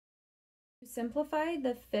simplify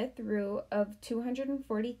the fifth root of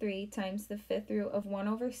 243 times the fifth root of 1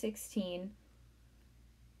 over 16,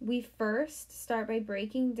 we first start by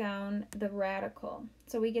breaking down the radical.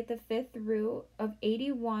 So we get the fifth root of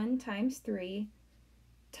 81 times 3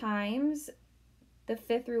 times the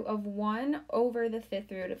fifth root of 1 over the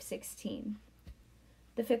fifth root of 16.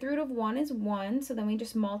 The fifth root of 1 is 1, so then we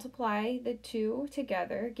just multiply the two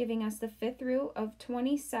together, giving us the fifth root of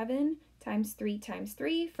 27 times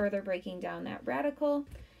 3, further breaking down that radical,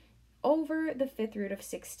 over the fifth root of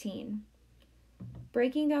 16.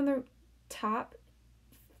 Breaking down the top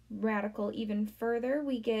radical even further,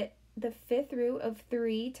 we get the fifth root of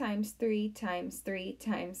 3 times 3 times 3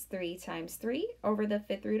 times 3 times 3 over the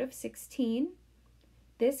fifth root of 16.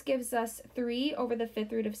 This gives us 3 over the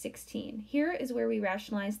fifth root of 16. Here is where we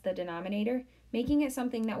rationalize the denominator, making it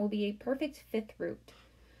something that will be a perfect fifth root.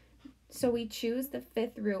 So we choose the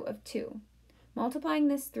fifth root of 2. Multiplying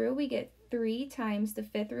this through, we get 3 times the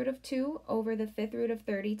fifth root of 2 over the fifth root of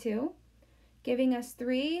 32, giving us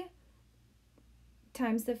 3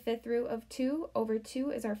 times the fifth root of 2 over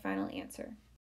 2 is our final answer.